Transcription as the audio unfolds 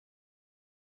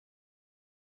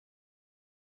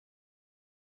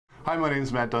Hi, my name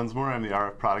is Matt Dunsmore. I'm the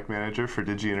RF Product Manager for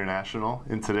Digi International,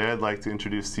 and today I'd like to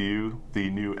introduce to you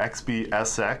the new XBee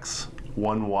SX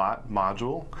 1-watt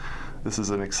module. This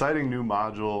is an exciting new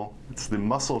module. It's the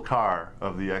muscle car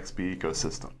of the XBee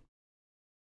ecosystem.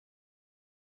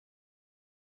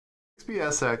 XBee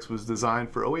SX was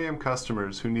designed for OEM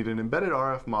customers who need an embedded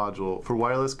RF module for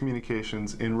wireless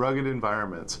communications in rugged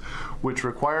environments, which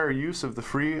require use of the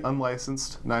free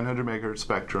unlicensed 900 MHz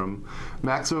spectrum,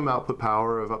 maximum output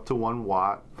power of up to 1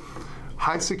 watt,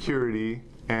 high security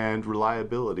and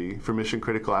reliability for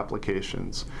mission-critical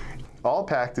applications, all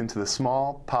packed into the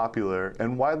small, popular,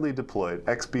 and widely deployed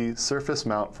XBee surface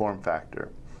mount form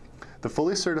factor. The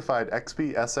fully certified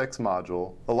XBee SX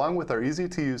module, along with our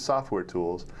easy-to-use software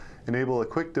tools, enable a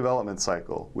quick development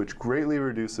cycle, which greatly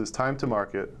reduces time to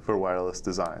market for wireless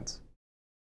designs.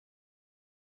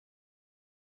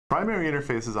 Primary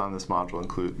interfaces on this module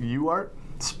include UART,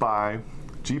 SPI,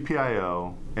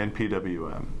 GPIO, and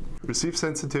PWM. Receive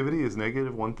sensitivity is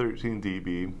 -113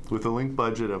 dB with a link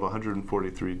budget of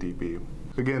 143 dB.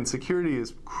 Again, security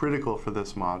is critical for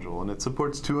this module, and it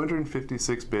supports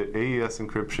 256-bit AES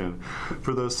encryption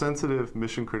for those sensitive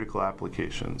mission-critical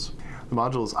applications. The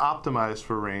module is optimized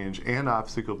for range and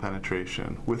obstacle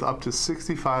penetration with up to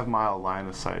 65-mile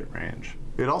line-of-sight range.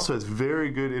 It also has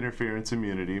very good interference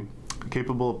immunity,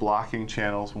 capable of blocking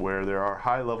channels where there are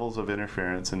high levels of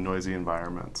interference in noisy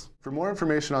environments. For more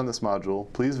information on this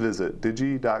module, please visit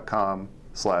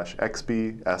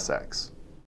digi.com/XBeeSX.